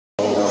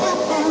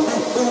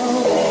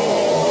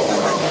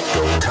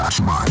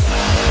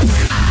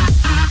flashback.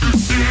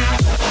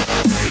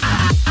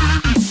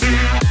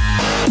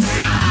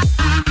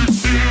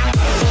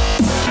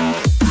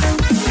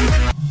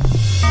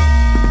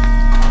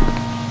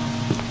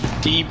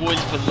 D-boys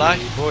for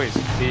life. Boys,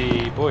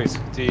 D-boys,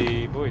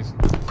 D-boys.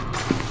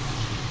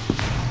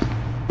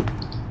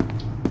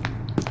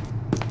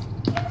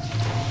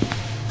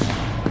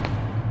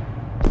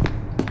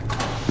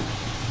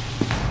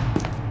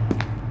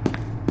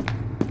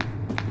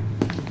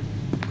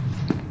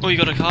 Oh, you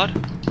got a card?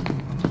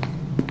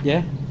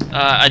 Yeah.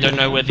 I don't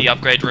know where the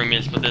upgrade room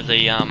is, but there's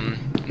a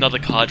another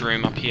card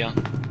room up here.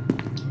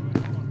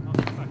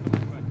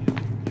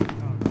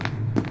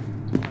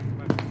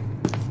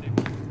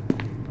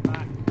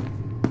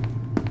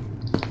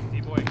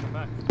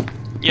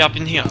 Yeah, up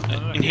in here.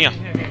 In here.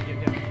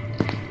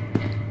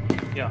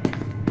 Yeah.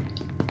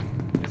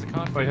 There's a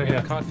card for you.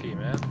 Yeah, card for you,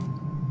 man.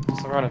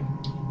 Still running.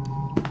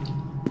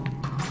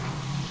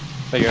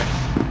 There you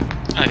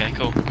go. Okay,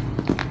 cool.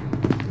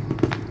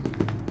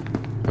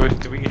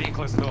 Do we get in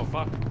close to the door?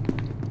 Fuck.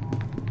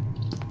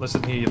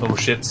 Listen here, you little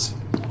shits.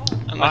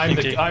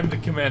 I'm the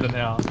commander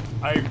now.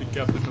 I'm the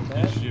captain of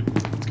this ship.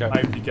 Let's go.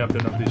 I'm the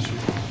captain of this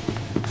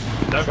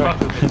ship. Don't fuck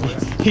with me,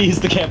 boys. He's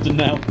the captain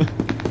now.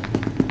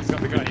 He's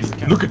got the guy. He's the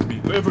captain. Look at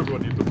me,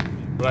 everybody look at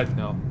me right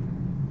now.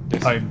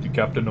 Yes. I'm the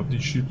captain of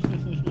this ship.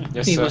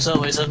 Yes, He sir. was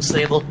always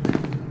unstable.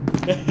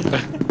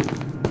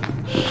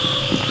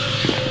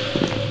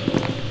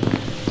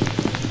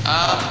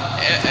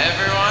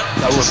 Everyone,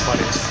 That was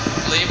funny.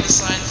 leave the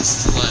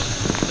scientists alone,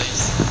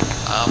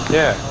 please.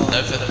 Yeah.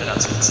 No further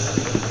announcements.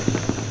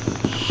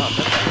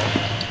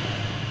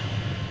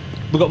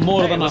 We've got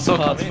more Hey, than enough let's all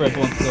cards come for in.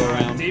 everyone to go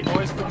around.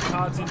 D-boys put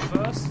cards in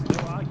first, no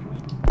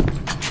arguing.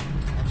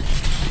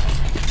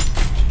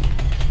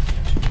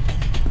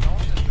 Oh,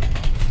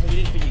 you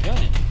didn't think you're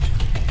going?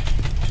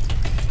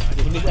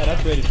 Yeah, we need that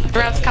upgraded.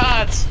 Brown's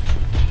cards!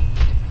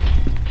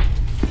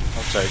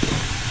 I'll take it.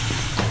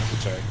 It's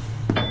a joke.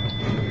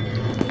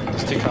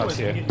 There's two cards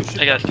here.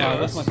 I got Oh, two.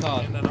 that's my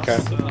card. And then Okay.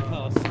 us,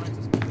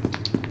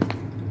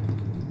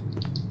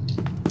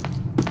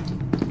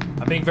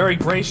 I'm being very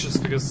gracious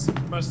because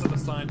most of the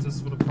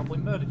scientists would have probably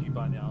murdered you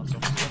by now. So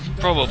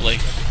Probably.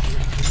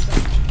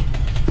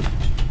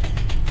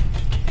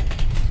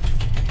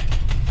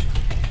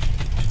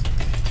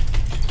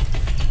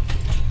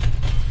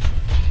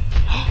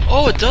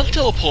 Oh, it does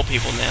teleport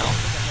people now.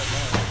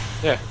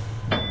 Yeah.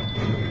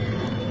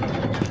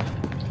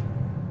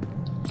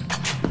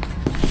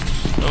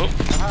 Oh,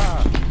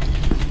 Ah.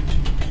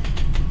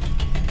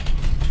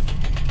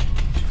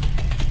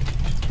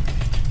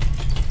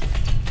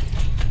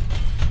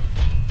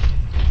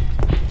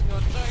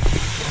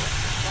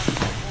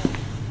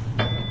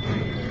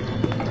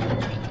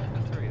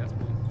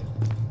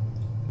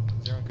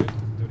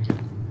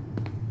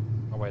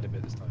 Wait a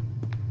bit this time.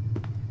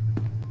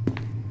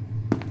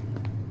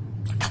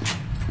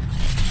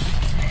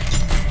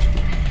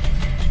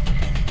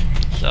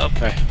 what's up?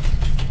 Hey.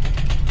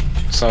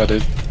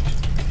 Excited.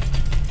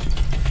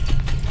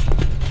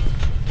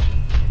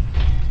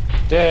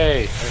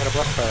 Yay! I got a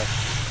black fire.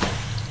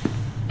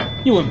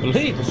 You wouldn't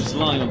believe it's just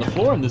lying on the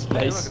floor in this Hey, look,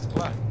 place. it's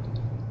black.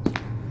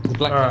 The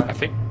black Alright. I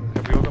think.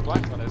 Have we all got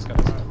black? Oh, no, it's got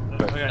this.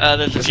 Okay.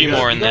 There's a few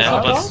more in there,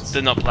 but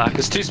they're not black.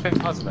 There's two spare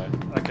cards in there.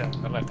 Okay. I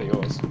don't know if they're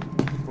yours.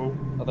 We'll,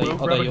 Are they, we'll are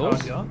grab they a card,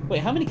 yours? yeah? Wait,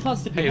 how many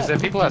cards did we Hey, have? is there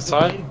people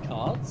outside? Duplicated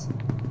cards?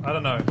 I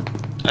don't know.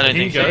 I don't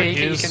Here you think go. so. Yeah, you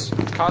Here's-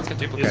 can, cards can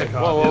duplicate. here's a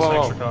card, Whoa, whoa, here's an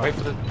whoa, extra whoa.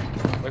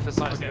 card. Wait for the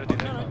science to do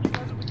that. No, no, you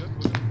guys will be good.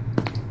 We're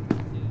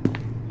good.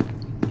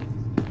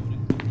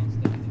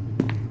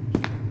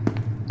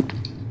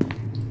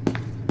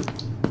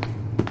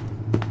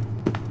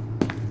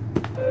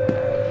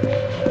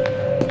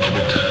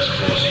 Mobile Task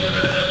Force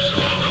Unit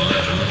Epsilon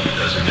 11,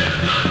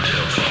 designated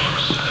Nine-Tailed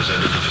Fox, has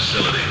entered the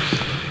facility.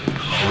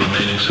 All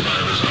remaining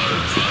survivors are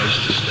advised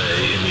to stay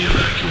in the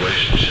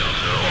evacuation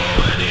shelter or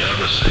any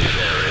other safe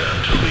area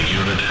until the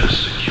unit has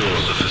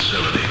secured the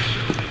facility.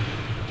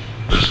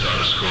 We'll start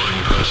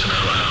escorting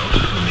personnel out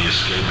when the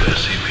escaped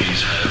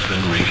SCPs have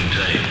been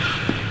recontained.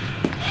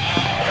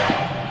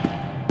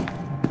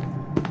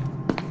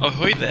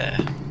 Ahoy there.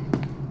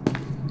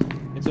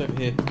 It's over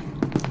here.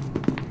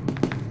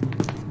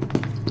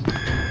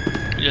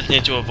 We just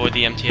need to avoid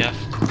the MTF.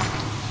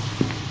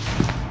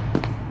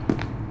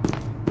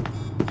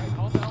 Hey,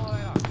 hold the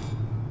elevator.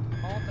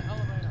 Hold the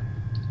elevator.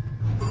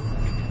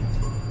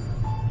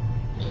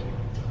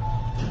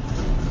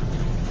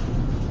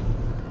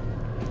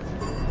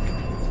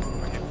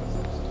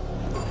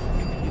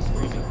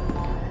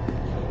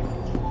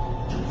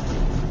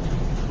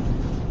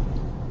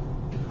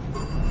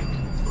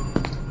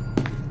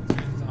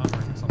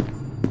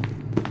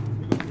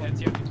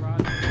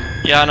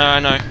 Yeah, I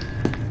know.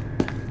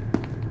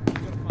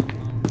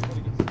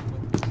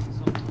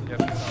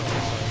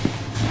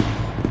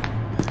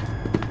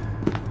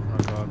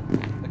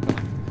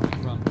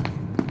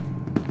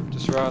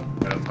 Just run.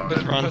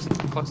 Run.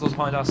 Clock's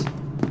behind us.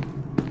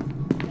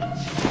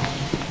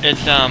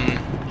 It's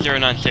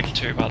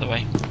 0962, by the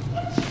way.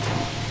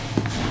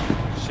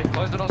 Shit,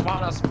 close the doors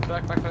behind us.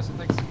 Back person,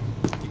 thanks.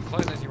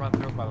 closing as you run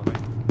through it, by the way.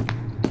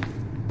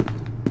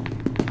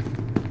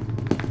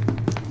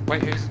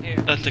 Wait, who's here?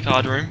 That's the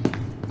card room.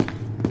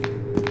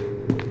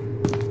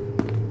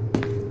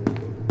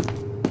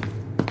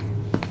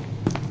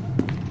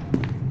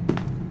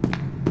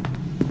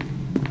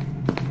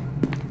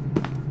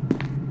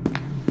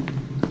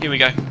 Here we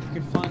go. You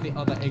can find the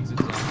other exit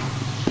zone.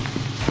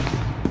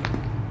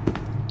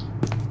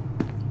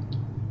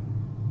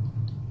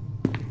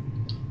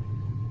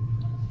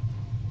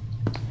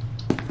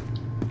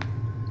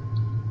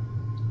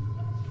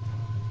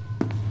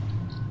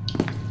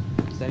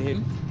 Is that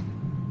him?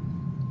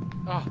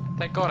 Oh,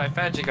 thank God, I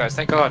found you guys,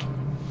 thank God.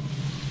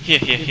 Here.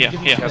 You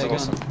guys are gun.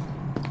 awesome.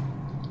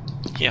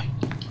 Here.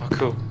 Oh,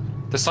 cool.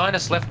 The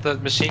scientist left the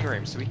machine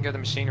room, so we can go to the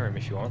machine room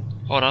if you want.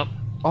 Hold up.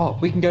 Oh,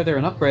 we can go there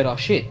and upgrade our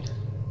shit.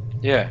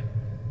 Yeah.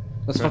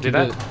 Let's You wanna fucking do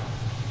that? do it.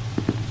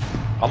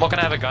 I'm not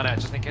gonna have a gun out,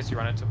 just in case you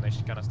run into them, they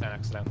should gun us down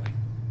accidentally.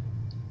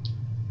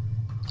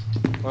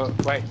 Well,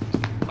 wait.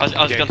 I was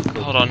Yeah, gonna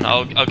cool. hold on.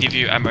 I'll give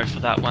you ammo for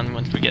that one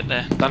once we get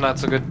there. No,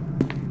 that's a good.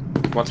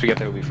 Once we get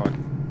there, we'll be fine.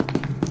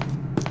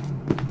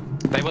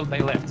 They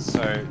left,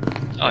 so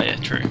Oh yeah,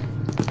 true.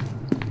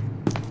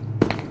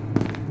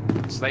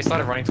 they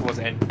started running towards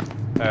the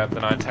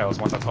Nine Tails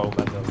once I told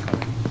them that they were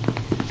coming.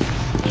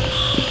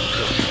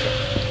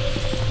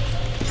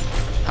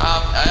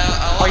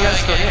 Oh, yeah, it's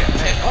still here.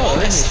 Oh,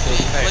 there it is.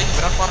 SCP, Hey. please,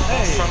 we don't want to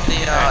move from the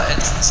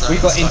entrance zone. We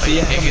got so NCF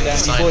give coming you the down.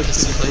 You boys can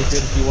just scientist, look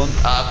good if you want.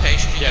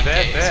 Patient Yeah,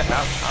 they're engaged.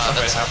 out.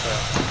 That's Out there.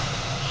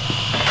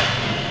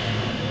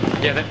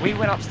 Yeah, then we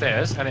went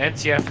upstairs and the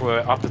NTF were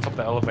up the top of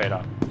the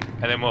elevator,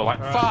 and then we were like,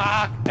 Right.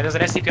 "Fuck!" And there's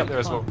an SCP up there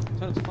as well.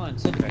 Fine, it's fine.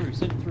 Send it Okay. through.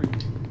 Send it through.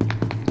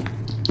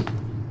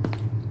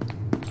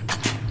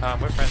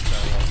 We're friends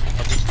though.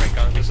 I'll just break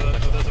gun. There's a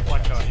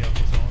black card here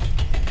for someone.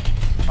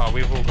 Oh,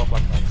 we've all got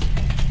black cards.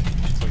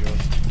 It's all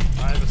yours.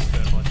 I have a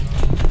spare black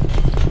card.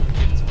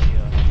 It's all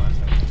here. I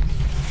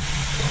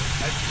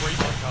have 3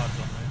 black cards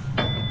on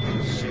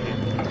me. Shit.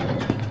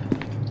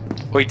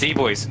 Wait,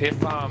 D-boys, if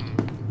wait,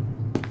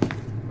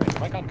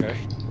 my gun go?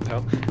 What the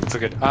hell? It's all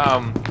good. Can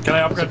I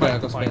upgrade okay, my,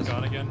 I've got my spares.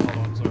 gun again? Hold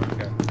on, sorry.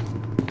 Okay.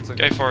 It's all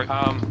Go good. for it.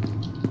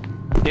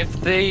 If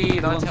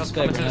the wants Ninetales to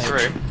come into this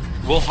grenade? room,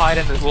 we'll hide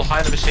in the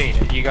machine,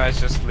 and you guys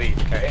just leave.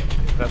 Okay?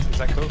 Is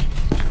that cool?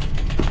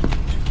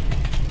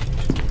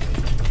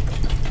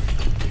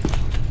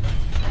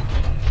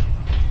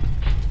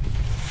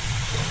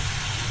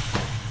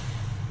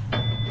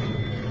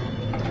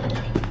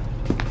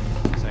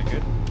 Is that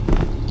good?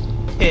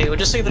 Yeah, we'll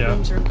just say the Yeah.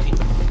 rooms are empty. Do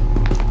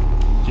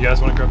you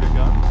guys want to grab your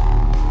gun?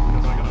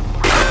 Because I'm gonna...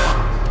 I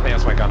think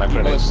that's my gun. I put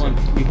it in.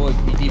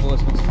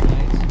 D-boys want some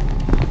grenades.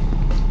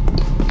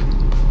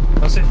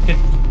 That's it. Can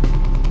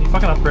you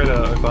fucking upgrade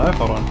a 05?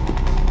 Hold on.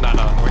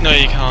 No,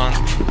 you can't.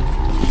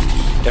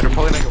 It'll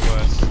probably make it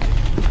worse.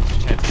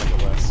 There's a chance to make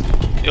it worse.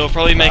 It'll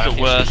probably make I it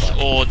think worse it's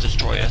fine. or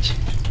destroy it.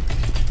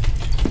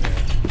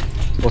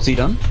 What's he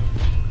done?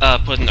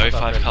 Put an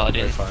 05 card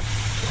in, Fine.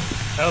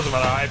 That doesn't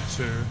matter, I have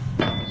 2.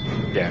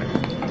 Yeah.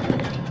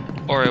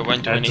 or it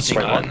won't do And anything.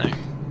 destroy I don't what? know.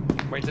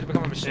 Wait, did it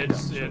become a machine?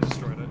 It's, yeah,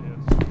 destroyed it, yeah.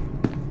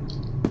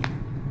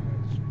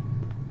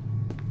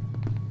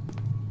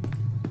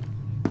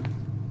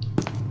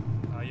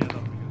 Yeah,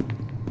 that'll be good.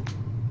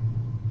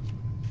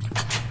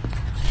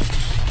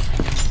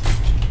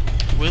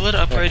 Will it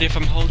upgrade if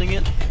I'm holding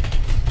it?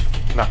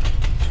 No.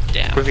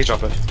 Damn. Quickly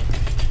drop it.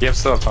 You have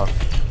still have time.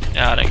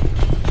 Yeah, I don't.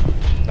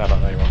 No,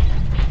 you won't.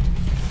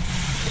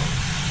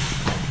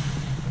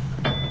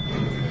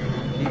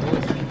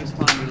 D-boys, I think it's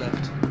time we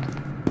left.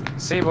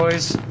 See you,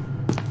 boys.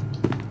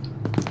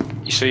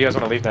 You sure you guys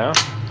want to leave now?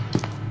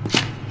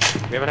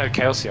 We haven't had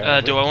chaos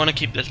yet. Do I want to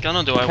keep this gun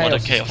or do I want a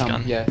has chaos come,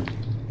 gun? Yeah.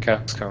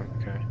 Chaos gun.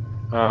 Okay.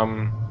 What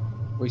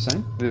are you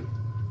saying?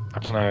 I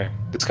don't know.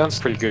 This gun's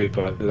pretty good,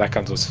 but that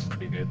gun's also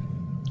pretty good.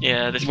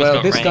 Yeah, this one's Well,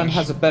 got this range. gun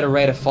has a better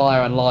rate of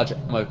fire and large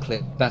ammo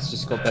clip. That's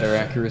just got better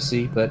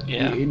accuracy. But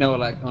Yeah. you know,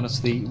 like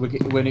honestly, we're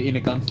in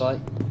a gunfight.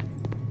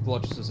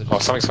 Blodgesters are just. Oh,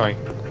 something's coming.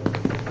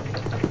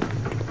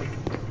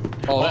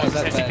 Oh, that was it's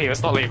that SCP. bad.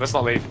 Let's not leave. Let's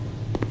not leave.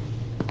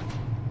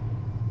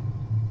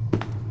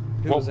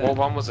 Who What was that?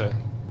 one was it?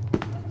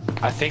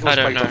 I think it was I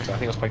don't Plague know. Doctor. I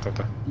think it was Plague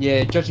Doctor.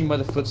 Yeah, judging by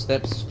the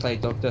footsteps,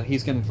 Plague Doctor,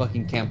 he's gonna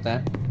fucking camp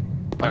that.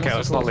 Okay,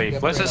 let's not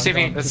leave. Let's just see if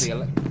he. Let's,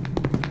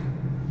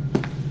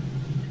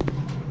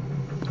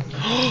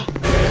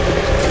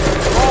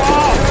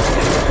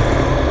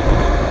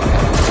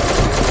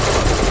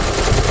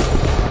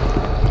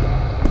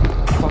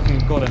 Fucking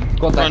got him.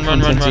 Got that Run,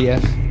 run, content,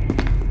 run. TF.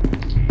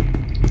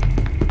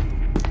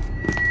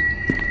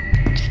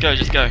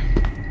 Just go.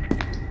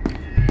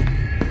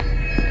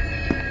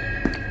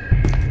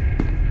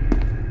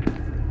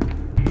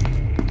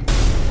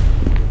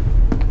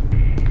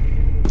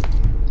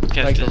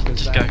 Okay, Plague just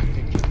Doctor's go. back in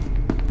the picture.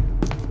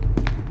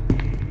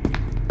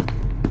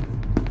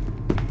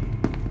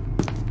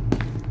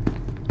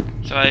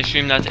 So I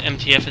assume that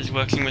MTF is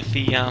working with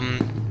the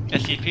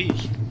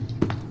SCPs.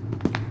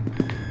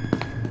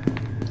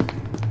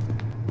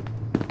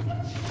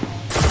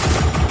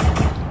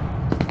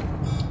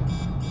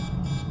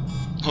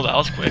 Oh, that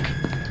was quick.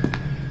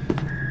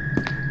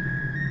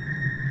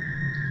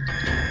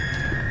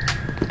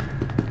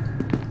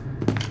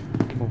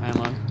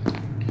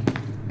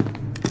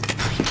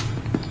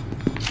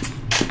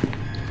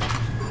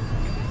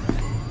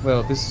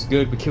 Well, this is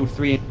good. We killed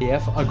 3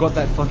 NTF. I got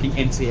that fucking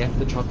NTF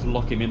that tried to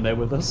lock him in there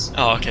with us.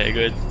 Oh, okay,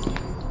 good.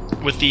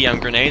 With the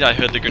grenade, I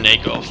heard the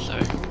grenade go off, so...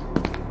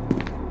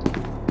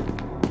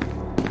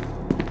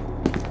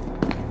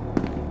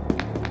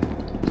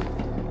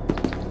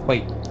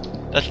 Wait.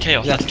 That's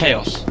chaos, That's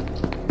chaos.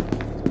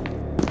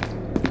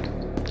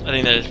 I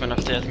think they just went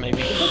upstairs,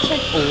 maybe. Did they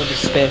take all the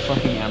spare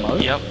fucking ammo?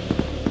 Yep.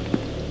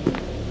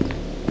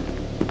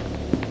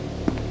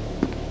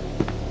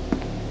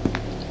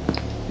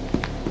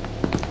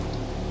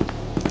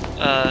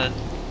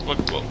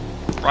 What?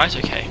 Right,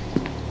 okay.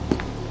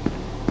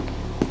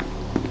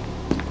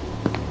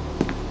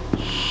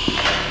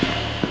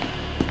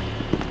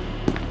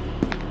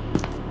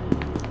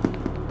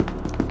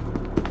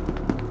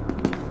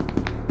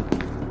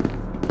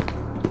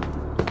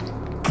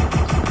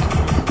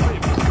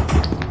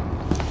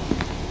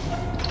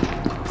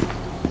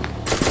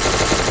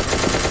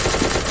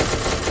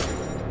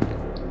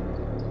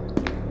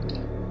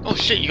 Oh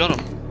shit, you got him.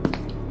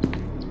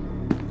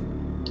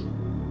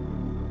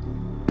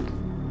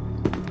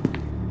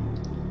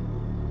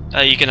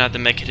 You can have the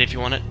mech kit if you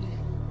want it.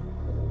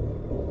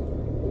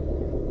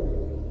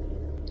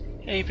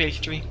 Hey,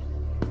 pastry.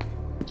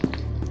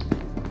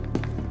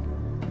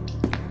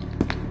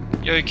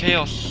 Yo,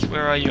 Chaos,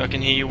 where are you? I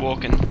can hear you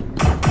walking.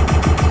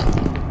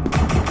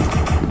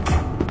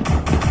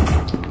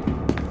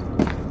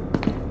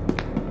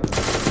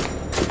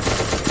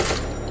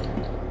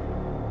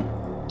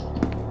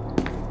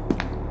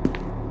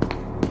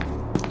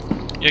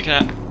 You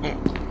can have... Oh.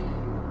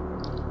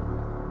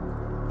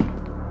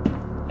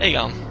 There you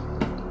go.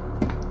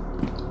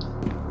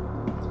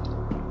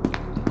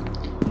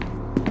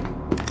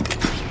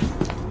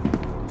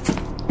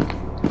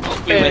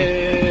 We win.